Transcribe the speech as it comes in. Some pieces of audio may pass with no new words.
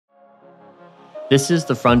This is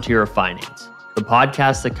The Frontier of Finance, the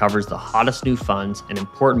podcast that covers the hottest new funds and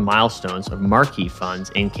important milestones of marquee funds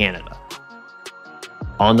in Canada.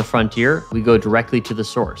 On The Frontier, we go directly to the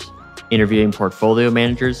source, interviewing portfolio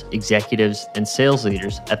managers, executives, and sales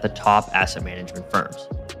leaders at the top asset management firms.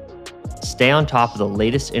 Stay on top of the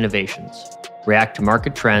latest innovations, react to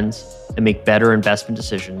market trends, and make better investment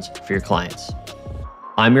decisions for your clients.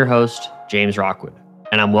 I'm your host, James Rockwood,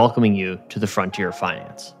 and I'm welcoming you to The Frontier of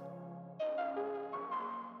Finance.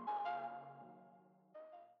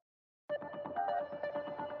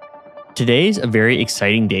 Today's a very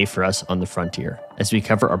exciting day for us on The Frontier as we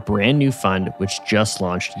cover a brand new fund which just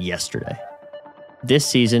launched yesterday. This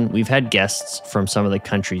season, we've had guests from some of the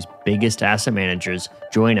country's biggest asset managers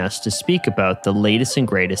join us to speak about the latest and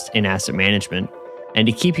greatest in asset management and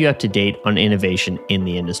to keep you up to date on innovation in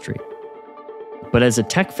the industry. But as a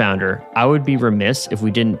tech founder, I would be remiss if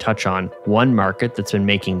we didn't touch on one market that's been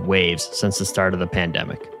making waves since the start of the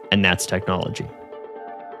pandemic, and that's technology.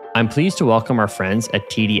 I'm pleased to welcome our friends at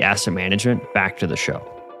TD Asset Management back to the show.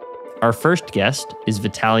 Our first guest is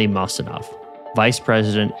Vitaly Mosinov, Vice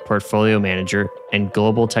President, Portfolio Manager, and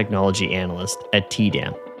Global Technology Analyst at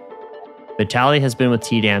TDAM. Vitaly has been with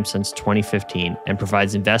TDAM since 2015 and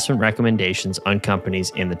provides investment recommendations on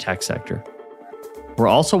companies in the tech sector. We're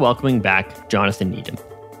also welcoming back Jonathan Needham,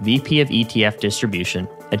 VP of ETF Distribution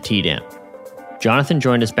at TDAM. Jonathan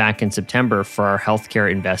joined us back in September for our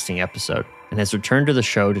healthcare investing episode and has returned to the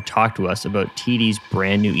show to talk to us about TD's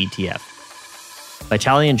brand new ETF.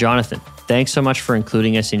 Vitaly and Jonathan, thanks so much for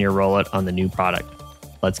including us in your rollout on the new product.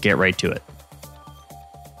 Let's get right to it.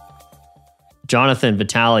 Jonathan,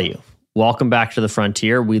 Vitaly, welcome back to the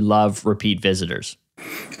Frontier. We love repeat visitors.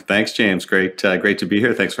 Thanks, James. Great to be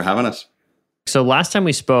here. Thanks for having us. So last time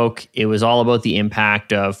we spoke, it was all about the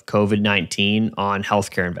impact of COVID-19 on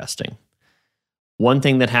healthcare investing. One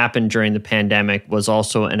thing that happened during the pandemic was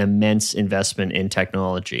also an immense investment in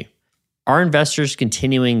technology. Are investors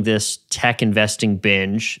continuing this tech investing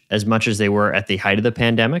binge as much as they were at the height of the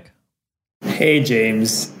pandemic? Hey,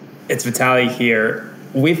 James. It's Vitaly here.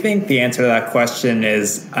 We think the answer to that question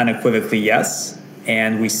is unequivocally yes,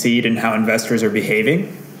 and we see it in how investors are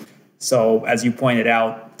behaving. So, as you pointed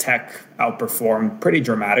out, tech outperformed pretty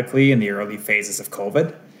dramatically in the early phases of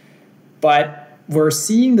COVID. But we're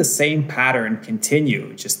seeing the same pattern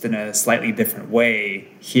continue, just in a slightly different way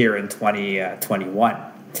here in 2021.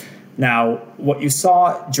 Now, what you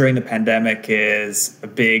saw during the pandemic is a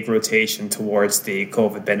big rotation towards the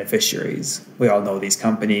COVID beneficiaries. We all know these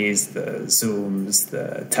companies, the Zooms,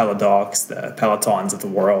 the Teladocs, the Pelotons of the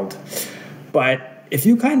world. But if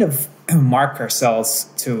you kind of mark ourselves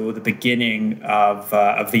to the beginning of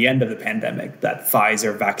the end of the pandemic, that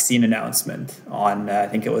Pfizer vaccine announcement on, I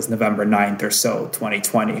think it was November 9th or so,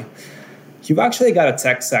 2020, you've actually got a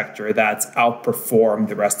tech sector that's outperformed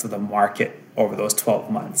the rest of the market over those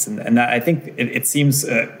 12 months. And I think it seems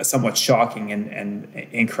somewhat shocking and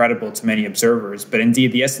incredible to many observers. But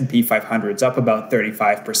indeed, the S&P 500 is up about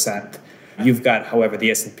 35%. You've got, however,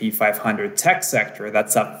 the S&P 500 tech sector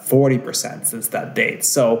that's up 40% since that date.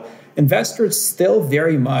 So investors still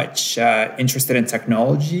very much interested in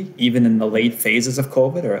technology, even in the late phases of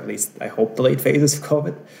COVID, or at least I hope the late phases of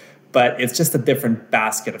COVID. But it's just a different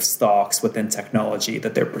basket of stocks within technology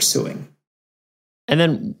that they're pursuing. And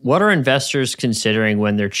then what are investors considering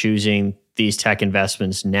when they're choosing these tech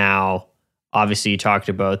investments now? Obviously, you talked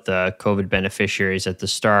about the COVID beneficiaries at the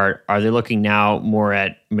start. Are they looking now more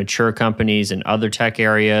at mature companies in other tech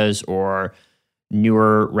areas or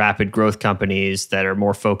newer rapid growth companies that are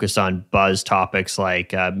more focused on buzz topics like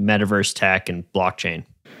metaverse tech and blockchain?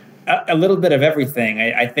 A little bit of everything.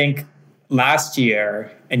 I think last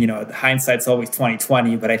year, and hindsight's always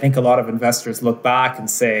 2020, but I think a lot of investors look back and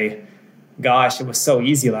say, gosh, it was so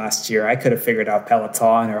easy last year. I could have figured out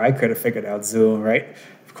Peloton, or I could have figured out Zoom, right?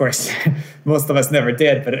 Of course, most of us never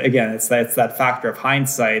did. But again, it's that factor of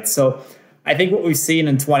hindsight. So I think what we've seen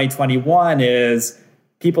in 2021 is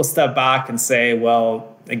people step back and say,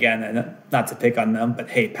 well, again, and not to pick on them, but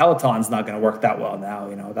hey, Peloton's not going to work that well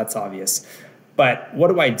now. That's obvious. But what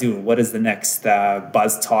do I do? What is the next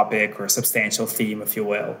buzz topic or substantial theme, if you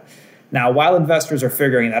will? Now, while investors are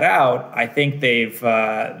figuring that out, I think they've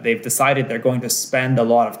decided they're going to spend a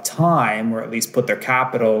lot of time, or at least put their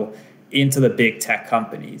capital into the big tech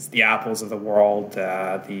companies, the Apples of the world,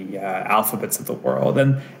 the Alphabets of the world.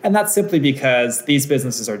 And that's simply because these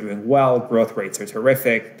businesses are doing well, growth rates are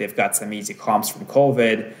terrific, they've got some easy comps from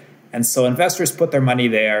COVID. And so investors put their money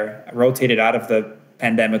there, rotated out of the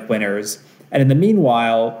pandemic winners. And in the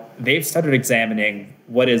meanwhile, they've started examining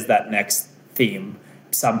what is that next theme.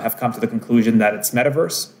 Some have come to the conclusion that it's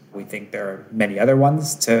metaverse. We think there are many other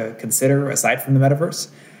ones to consider aside from the metaverse.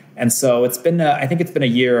 And so I think it's been a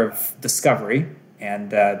year of discovery and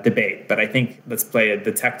debate. But I think let's play a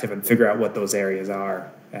detective and figure out what those areas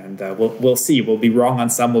are. And we'll see. We'll be wrong on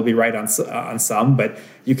some. We'll be right on some. But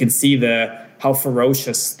you can see how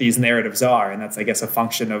ferocious these narratives are, and that's, I guess, a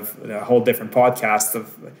function of a whole different podcast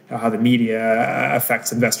of how the media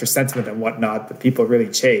affects investor sentiment and whatnot that people really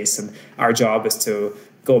chase. And our job is to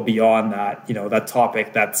go beyond that, that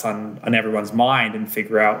topic that's on everyone's mind, and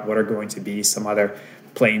figure out what are going to be some other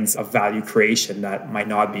planes of value creation that might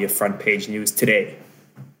not be a front page news today.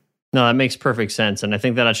 No, that makes perfect sense. And I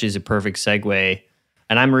think that actually is a perfect segue.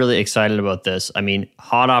 And I'm really excited about this. I mean,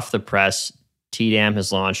 hot off the press, TDAM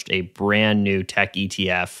has launched a brand new tech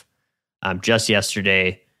ETF just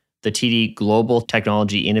yesterday, the TD Global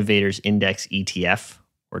Technology Innovators Index ETF,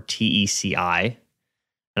 or TECI.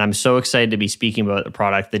 And I'm so excited to be speaking about the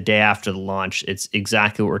product the day after the launch. It's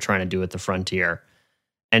exactly what we're trying to do at the Frontier.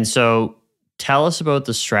 And so tell us about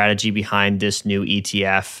the strategy behind this new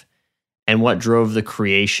ETF and what drove the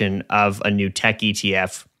creation of a new tech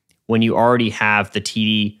ETF when you already have the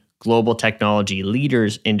TD Global Technology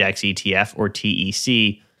Leaders Index ETF, or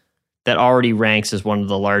TEC, that already ranks as one of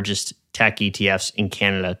the largest tech ETFs in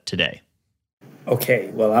Canada today.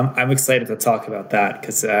 Okay, well, I'm excited to talk about that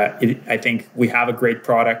because I think we have a great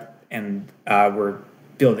product, and we're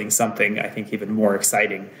building something I think even more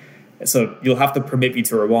exciting. So you'll have to permit me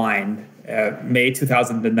to rewind. May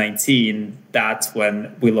 2019, that's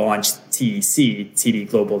when we launched TEC, TD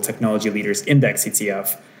Global Technology Leaders Index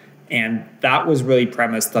ETF. And that was really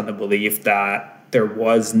premised on the belief that there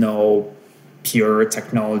was no pure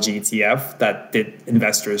technology ETF that did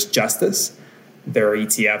investors justice. There are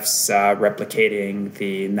ETFs replicating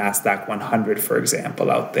the NASDAQ 100, for example,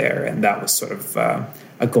 out there, and that was sort of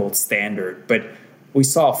a gold standard. But we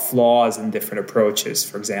saw flaws in different approaches.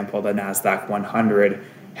 For example, the NASDAQ 100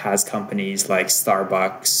 has companies like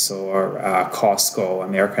Starbucks or Costco,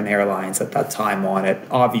 American Airlines at that time on it.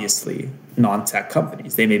 Obviously, non-tech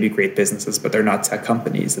companies. They may be great businesses, but they're not tech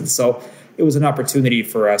companies. And so it was an opportunity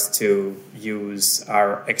for us to use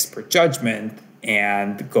our expert judgment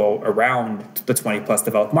and go around the 20 plus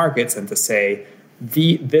developed markets and to say,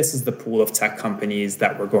 this is the pool of tech companies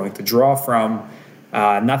that we're going to draw from.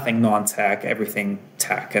 Nothing non-tech, everything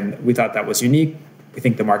tech. And we thought that was unique. We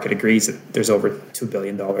think the market agrees that there's over $2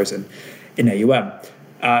 billion in AUM.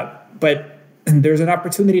 But there's an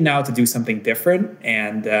opportunity now to do something different.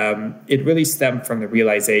 And it really stemmed from the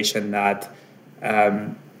realization that,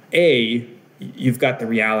 you've got the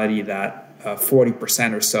reality that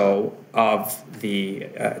 40% or so of the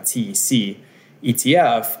TEC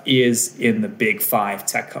ETF is in the big 5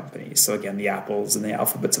 tech companies. So again, the Apples and the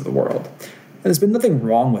Alphabets of the world. And there's been nothing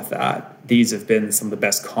wrong with that. These have been some of the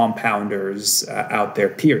best compounders out there,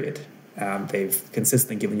 period. They've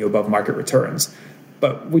consistently given you above market returns.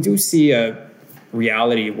 But we do see a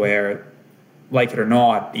reality where, like it or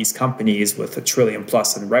not, these companies with $1 trillion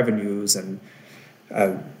plus in revenues and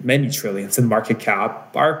many trillions in market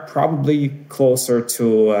cap are probably closer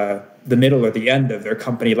to the middle or the end of their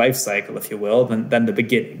company life cycle, if you will, than the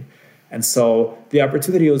beginning. And so the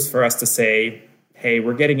opportunity was for us to say, hey,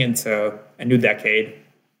 we're getting into a new decade,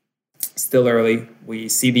 still early. We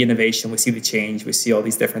see the innovation, we see the change, we see all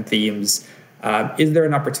these different themes. Is there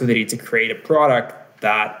an opportunity to create a product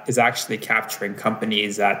that is actually capturing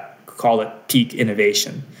companies that call it peak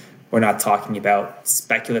innovation? We're not talking about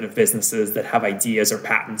speculative businesses that have ideas or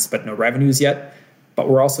patents but no revenues yet. But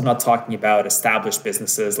we're also not talking about established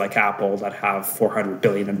businesses like Apple that have $400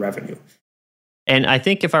 billion in revenue. And I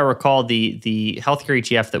think if I recall, the healthcare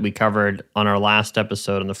ETF that we covered on our last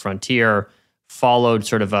episode on the Frontier followed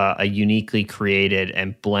sort of a uniquely created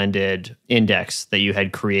and blended index that you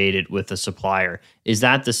had created with the supplier. Is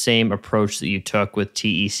that the same approach that you took with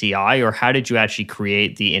TECI, or how did you actually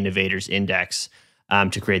create the Innovators Index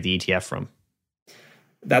to create the ETF from?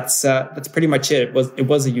 That's pretty much it. It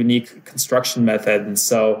was a unique construction method. And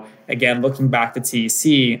so again, looking back to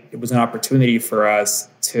TEC, it was an opportunity for us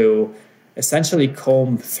to essentially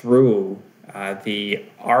comb through the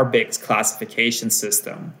RBICS classification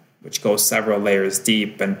system, which goes several layers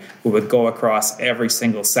deep. And we would go across every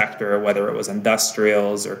single sector, whether it was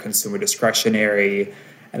industrials or consumer discretionary.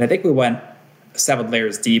 And I think we went 7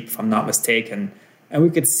 layers deep, if I'm not mistaken. And we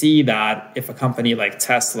could see that if a company like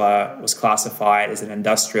Tesla was classified as an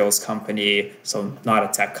industrials company, so not a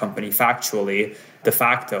tech company factually, de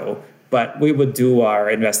facto, but we would do our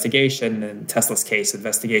investigation. In Tesla's case,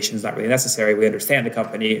 investigation is not really necessary. We understand the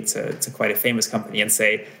company. It's quite a famous company, and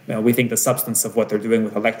say, we think the substance of what they're doing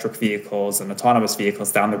with electric vehicles and autonomous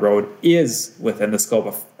vehicles down the road is within the scope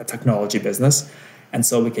of a technology business. And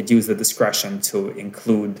so we could use the discretion to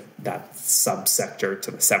include that subsector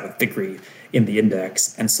to the seventh degree in the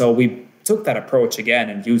index. And so we took that approach again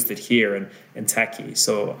and used it here in Techie.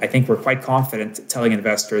 So I think we're quite confident telling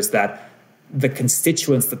investors that the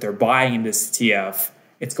constituents that they're buying in this ETF,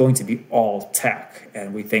 it's going to be all tech.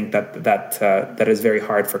 And we think that is very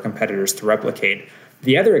hard for competitors to replicate.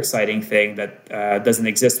 The other exciting thing that doesn't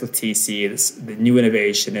exist with TC, the new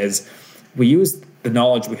innovation, is we use the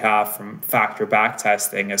knowledge we have from factor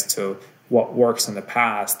backtesting as to what works in the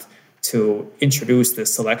past to introduce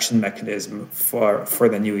this selection mechanism for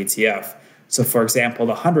the new ETF. So, for example,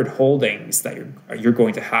 the 100 holdings that you're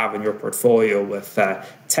going to have in your portfolio with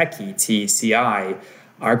Techie, TECI,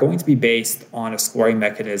 are going to be based on a scoring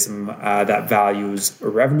mechanism that values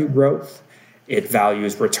revenue growth, it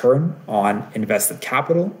values return on invested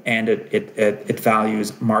capital, and it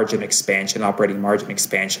values margin expansion, operating margin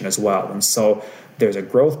expansion as well. And so there's a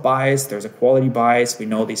growth bias, there's a quality bias. We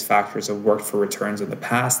know these factors have worked for returns in the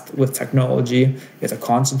past with technology. It's a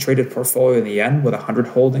concentrated portfolio in the end with 100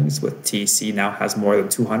 holdings, with TC now has more than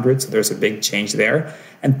 200. So there's a big change there.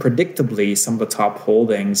 And predictably, some of the top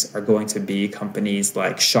holdings are going to be companies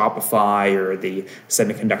like Shopify or the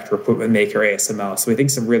semiconductor equipment maker ASML. So we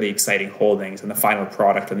think some really exciting holdings, and the final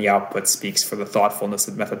product and the output speaks for the thoughtfulness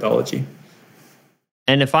of methodology.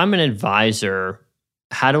 And if I'm an advisor,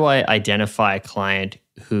 how do I identify a client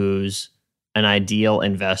who's an ideal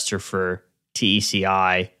investor for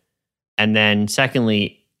TECI? And then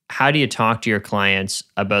secondly, how do you talk to your clients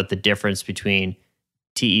about the difference between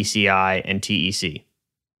TECI and TEC?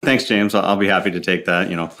 Thanks, James. I'll be happy to take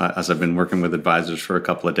that. As I've been working with advisors for a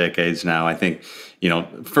couple of decades now, I think,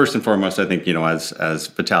 first and foremost, I think, as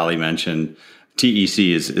Vitaly mentioned, TEC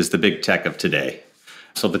is the big tech of today.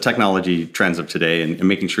 So the technology trends of today and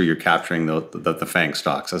making sure you're capturing the FANG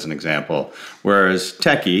stocks as an example. Whereas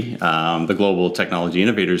Techie, the Global Technology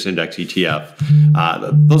Innovators Index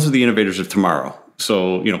ETF, those are the innovators of tomorrow.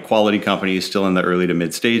 So, quality companies still in the early to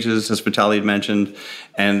mid stages, as Vitaly had mentioned,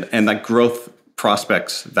 and that growth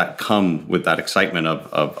prospects that come with that excitement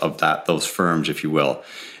of those firms, if you will.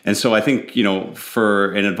 And so I think,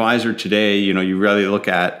 for an advisor today, you really look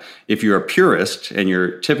at, if you're a purist and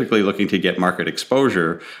you're typically looking to get market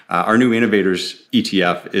exposure, our new Innovators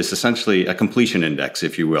ETF is essentially a completion index,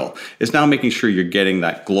 if you will. It's now making sure you're getting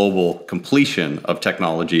that global completion of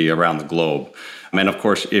technology around the globe. And of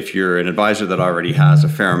course, if you're an advisor that already has a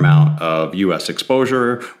fair amount of US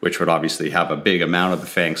exposure, which would obviously have a big amount of the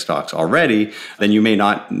FANG stocks already, then you may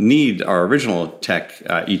not need our original tech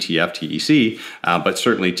ETF, TEC, but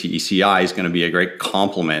certainly TECI is going to be a great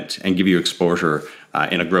complement and give you exposure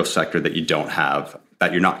in a growth sector that you don't have,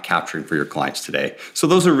 that you're not capturing for your clients today. So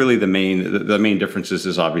those are really the main differences,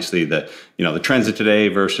 is obviously the trends of today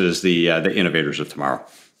versus the innovators of tomorrow.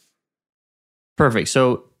 Perfect.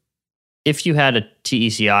 So if you had a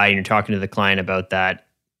TECI and you're talking to the client about that,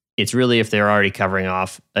 it's really if they're already covering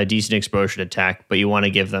off a decent exposure to tech, but you want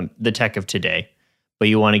to give them the tech of today, but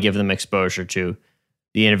you want to give them exposure to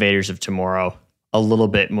the innovators of tomorrow, a little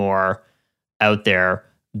bit more out there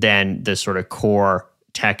than the sort of core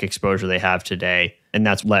tech exposure they have today. And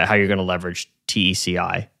that's how you're going to leverage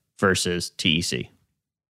TECI versus TEC.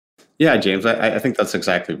 Yeah, James, I think that's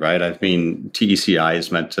exactly right. I mean, TECI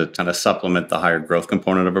is meant to kind of supplement the higher growth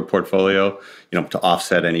component of a portfolio, to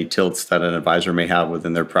offset any tilts that an advisor may have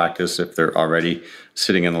within their practice if they're already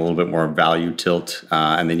sitting in a little bit more value tilt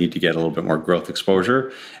and they need to get a little bit more growth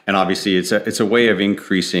exposure. And obviously, it's a way of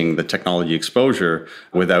increasing the technology exposure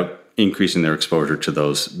without increasing their exposure to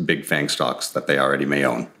those big FANG stocks that they already may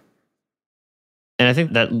own. And I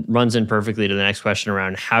think that runs in perfectly to the next question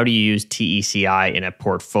around how do you use TECI in a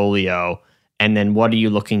portfolio, and then what are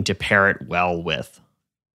you looking to pair it well with?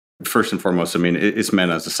 First and foremost, I mean, it's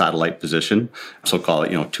meant as a satellite position, so call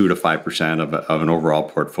it 2 to 5% of an overall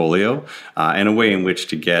portfolio, and a way in which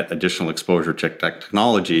to get additional exposure to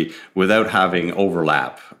technology without having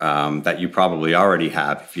overlap that you probably already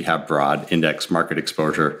have if you have broad index market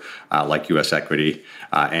exposure like U.S. equity,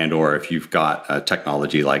 and or if you've got a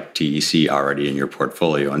technology like TEC already in your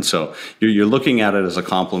portfolio. And so you're looking at it as a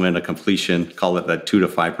complement, a completion, call it that 2 to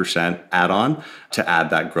 5% add-on to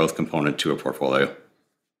add that growth component to a portfolio.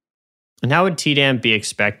 And how would TDAM be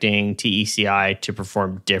expecting TECI to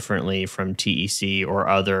perform differently from TEC or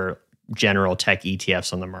other general tech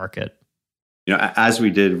ETFs on the market? As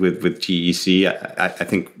we did with TEC, I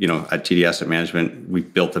think, at TD Asset Management, we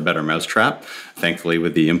built a better mousetrap, thankfully,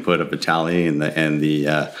 with the input of Vitaly and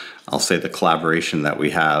the I'll say the collaboration that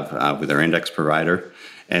we have with our index provider.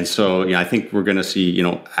 And so, I think we're going to see,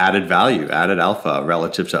 added value, added alpha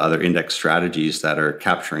relative to other index strategies that are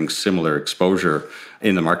capturing similar exposure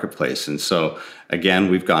in the marketplace. And so,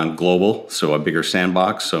 Again, we've gone global, so a bigger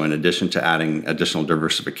sandbox. So in addition to adding additional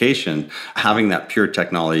diversification, having that pure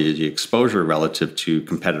technology exposure relative to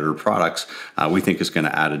competitor products, we think is going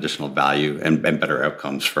to add additional value and better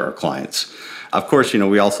outcomes for our clients. Of course,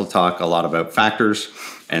 we also talk a lot about factors,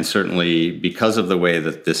 and certainly because of the way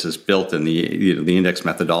that this is built and the index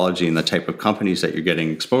methodology and the type of companies that you're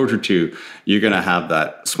getting exposure to, you're going to have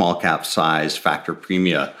that small cap size factor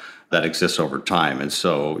premia that exists over time. And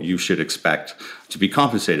so you should expect to be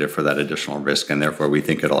compensated for that additional risk, and therefore we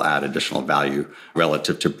think it'll add additional value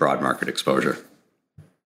relative to broad market exposure.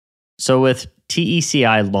 So with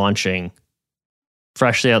TECI launching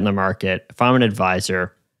freshly out in the market, if I'm an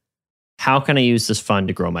advisor, how can I use this fund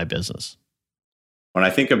to grow my business? When I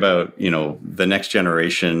think about, the next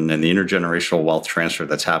generation and the intergenerational wealth transfer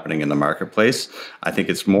that's happening in the marketplace, I think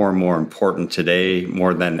it's more and more important today,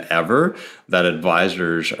 more than ever, that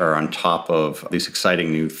advisors are on top of these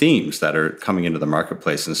exciting new themes that are coming into the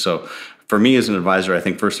marketplace. And so for me as an advisor, I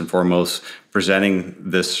think first and foremost, presenting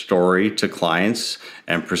this story to clients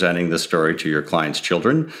and presenting this story to your clients'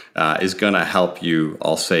 children is going to help you,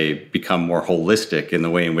 I'll say, become more holistic in the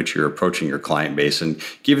way in which you're approaching your client base and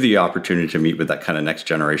give you the opportunity to meet with that kind of next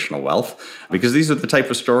generational wealth, because these are the type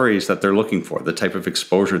of stories that they're looking for, the type of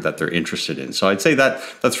exposure that they're interested in. So I'd say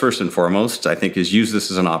that's first and foremost. I think is use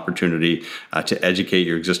this as an opportunity to educate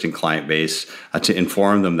your existing client base, to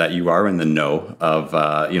inform them that you are in the know of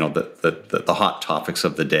the hot topics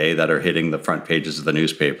of the day that are hitting the front pages of the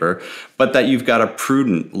newspaper, but that you've got a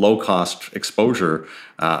prudent, low-cost exposure,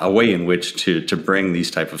 a way in which to bring these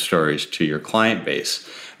type of stories to your client base.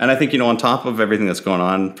 And I think, on top of everything that's going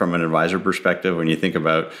on from an advisor perspective, when you think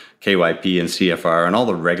about KYP and CFR and all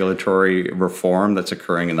the regulatory reform that's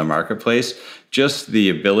occurring in the marketplace, just the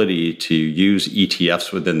ability to use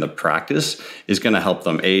ETFs within the practice is going to help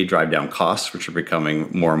them, drive down costs, which are becoming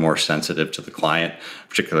more and more sensitive to the client,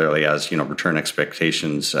 particularly as, return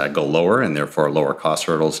expectations go lower, and therefore lower cost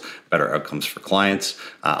hurdles, better outcomes for clients,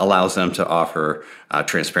 allows them to offer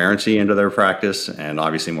transparency into their practice, and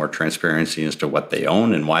obviously more transparency as to what they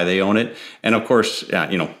own and why they own it. And of course,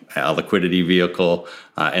 a liquidity vehicle,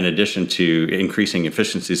 in addition to increasing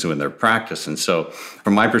efficiencies within their practice. And so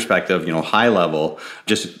from my perspective, high level,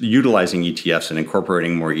 just utilizing ETFs and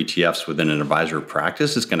incorporating more ETFs within an advisor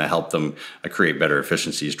practice is going to help them create better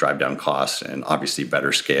efficiencies, drive down costs, and obviously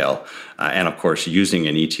better scale. And of course, using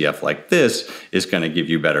an ETF like this is going to give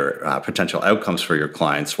you better potential outcomes for your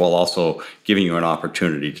clients, while also giving you an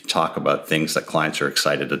opportunity to talk about things that clients are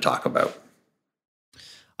excited to talk about.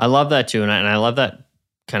 I love that too. And I love that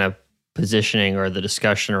kind of positioning or the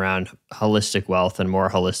discussion around holistic wealth and more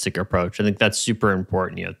holistic approach. I think that's super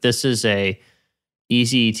important. This is a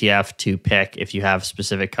easy ETF to pick if you have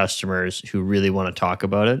specific customers who really want to talk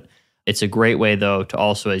about it. It's a great way, though, to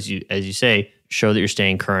also, as you say, show that you're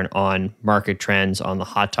staying current on market trends, on the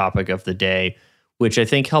hot topic of the day, which I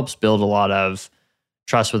think helps build a lot of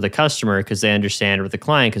trust with the customer because they understand, with the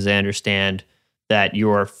client because they understand that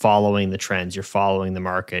you're following the trends, you're following the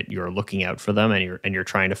market, you're looking out for them, and you're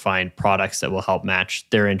trying to find products that will help match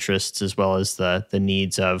their interests as well as the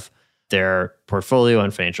needs of their portfolio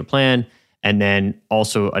and financial plan. And then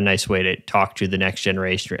also a nice way to talk to the next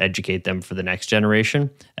generation or educate them for the next generation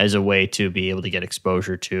as a way to be able to get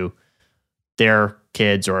exposure to their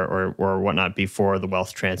kids or whatnot before the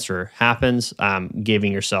wealth transfer happens,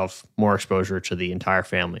 giving yourself more exposure to the entire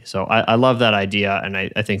family. So I love that idea. And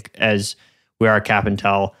I think as we are at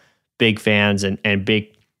Cap&Tel big fans and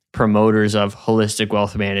big promoters of holistic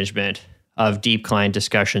wealth management, of deep client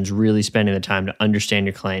discussions, really spending the time to understand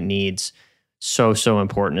your client needs. So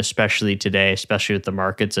important, especially today, especially with the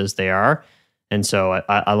markets as they are. And so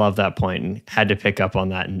I love that point and had to pick up on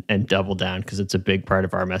that and double down because it's a big part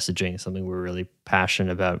of our messaging, something we're really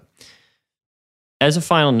passionate about. As a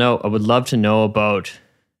final note, I would love to know about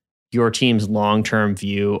your team's long-term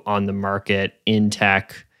view on the market in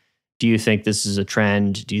tech. Do you think this is a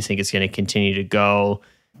trend? Do you think it's going to continue to go?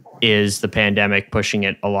 Is the pandemic pushing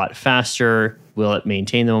it a lot faster? Will it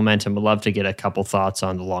maintain the momentum? I'd love to get a couple thoughts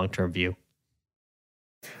on the long-term view.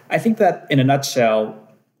 I think that in a nutshell,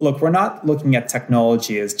 look, we're not looking at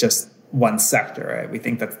technology as just one sector. Right? We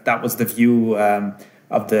think that was the view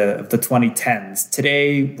of the 2010s.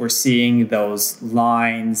 Today, we're seeing those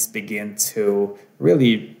lines begin to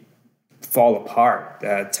really fall apart.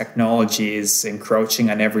 Technology is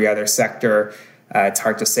encroaching on every other sector. It's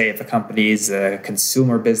hard to say if a company is a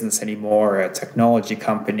consumer business anymore, or a technology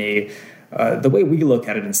company. The way we look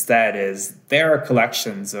at it instead is there are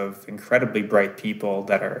collections of incredibly bright people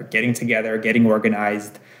that are getting together, getting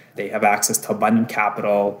organized. They have access to abundant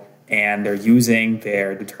capital, And they're using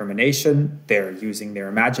their determination, they're using their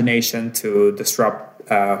imagination to disrupt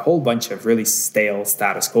a whole bunch of really stale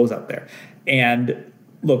status quos out there. And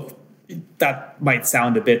look, that might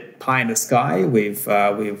sound a bit pie in the sky.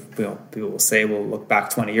 People will say, well, look back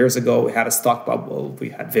 20 years ago, we had a stock bubble. We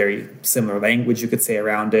had very similar language, you could say,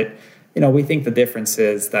 around it. We think the difference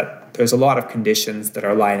is that there's a lot of conditions that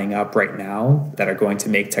are lining up right now that are going to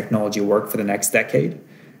make technology work for the next decade.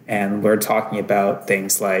 And we're talking about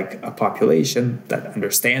things like a population that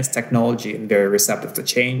understands technology and very receptive to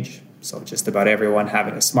change. So just about everyone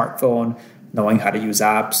having a smartphone, knowing how to use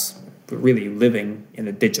apps, really living in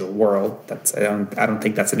a digital world. I don't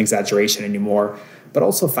think that's an exaggeration anymore. But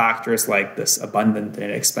also factors like this abundant and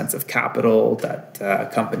inexpensive capital that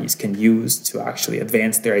companies can use to actually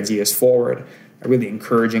advance their ideas forward, a really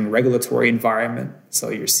encouraging regulatory environment. So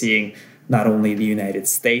you're seeing not only the United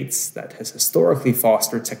States that has historically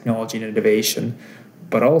fostered technology and innovation,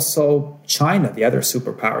 but also China, the other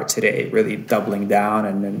superpower today, really doubling down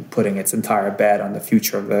and putting its entire bet on the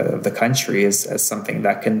future of the country as something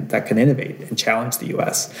that can innovate and challenge the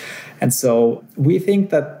US. And so we think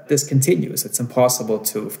that this continues. It's impossible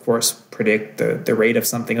to, of course, predict the rate of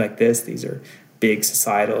something like this. These are big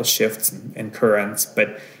societal shifts and currents,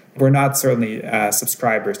 but we're not certainly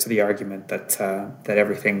subscribers to the argument that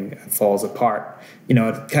everything falls apart.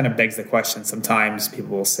 It kind of begs the question. Sometimes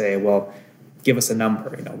people will say, well, give us a number,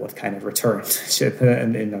 what kind of return?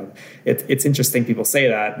 And it's interesting people say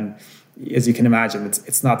that, and as you can imagine,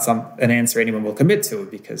 it's not an answer anyone will commit to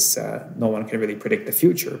because no one can really predict the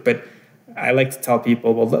future. But I like to tell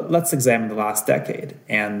people, well, let's examine the last decade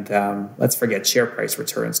and let's forget share price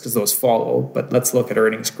returns because those follow, but let's look at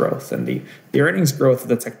earnings growth. And the earnings growth of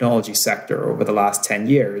the technology sector over the last 10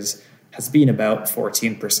 years has been about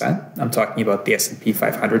 14%. I'm talking about the S&P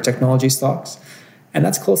 500 technology stocks. And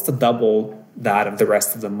that's close to double that of the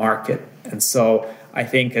rest of the market. And so I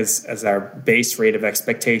think as our base rate of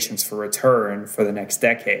expectations for return for the next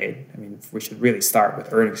decade, we should really start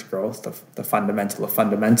with earnings growth, the fundamental of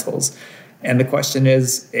fundamentals. And the question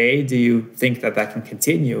is, A, do you think that can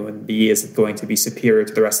continue? And B, is it going to be superior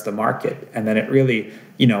to the rest of the market? And then it really,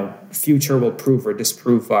 future will prove or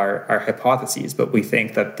disprove our hypotheses. But we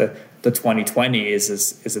think that the 2020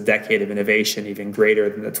 is a decade of innovation even greater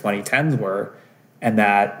than the 2010s were. And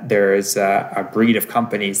that there is a breed of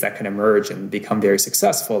companies that can emerge and become very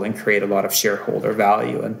successful and create a lot of shareholder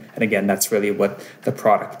value. And again, that's really what the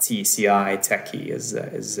product TECI Techie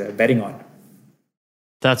is betting on.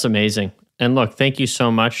 That's amazing. And look, thank you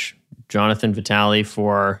so much, Jonathan Vitale,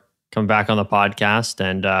 for coming back on the podcast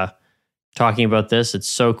and talking about this. It's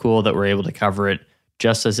so cool that we're able to cover it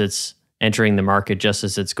just as it's entering the market, just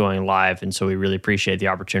as it's going live. And so we really appreciate the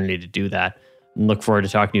opportunity to do that. And look forward to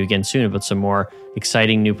talking to you again soon about some more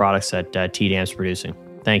exciting new products that TDAM's producing.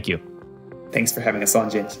 Thank you. Thanks for having us on,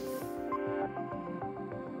 James.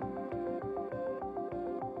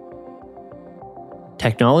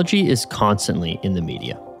 Technology is constantly in the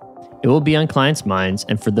media. It will be on clients' minds,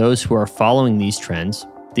 and for those who are following these trends,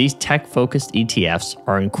 these tech-focused ETFs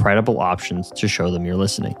are incredible options to show them you're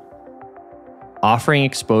listening. Offering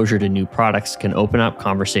exposure to new products can open up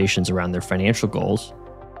conversations around their financial goals,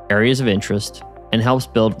 areas of interest, and helps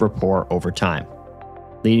build rapport over time,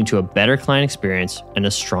 leading to a better client experience and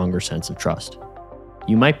a stronger sense of trust.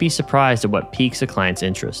 You might be surprised at what piques a client's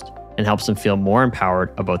interest and helps them feel more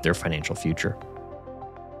empowered about their financial future.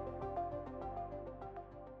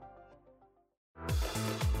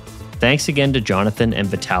 Thanks again to Jonathan and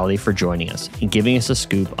Vitale for joining us and giving us a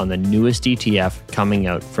scoop on the newest ETF coming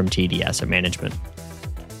out from TD Asset Management.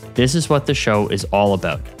 This is what the show is all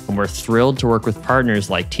about, and we're thrilled to work with partners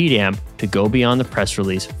like TDAM to go beyond the press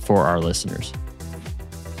release for our listeners.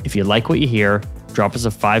 If you like what you hear, drop us a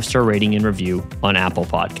 5-star rating and review on Apple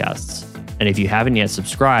Podcasts. And if you haven't yet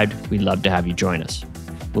subscribed, we'd love to have you join us.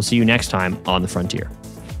 We'll see you next time on The Frontier.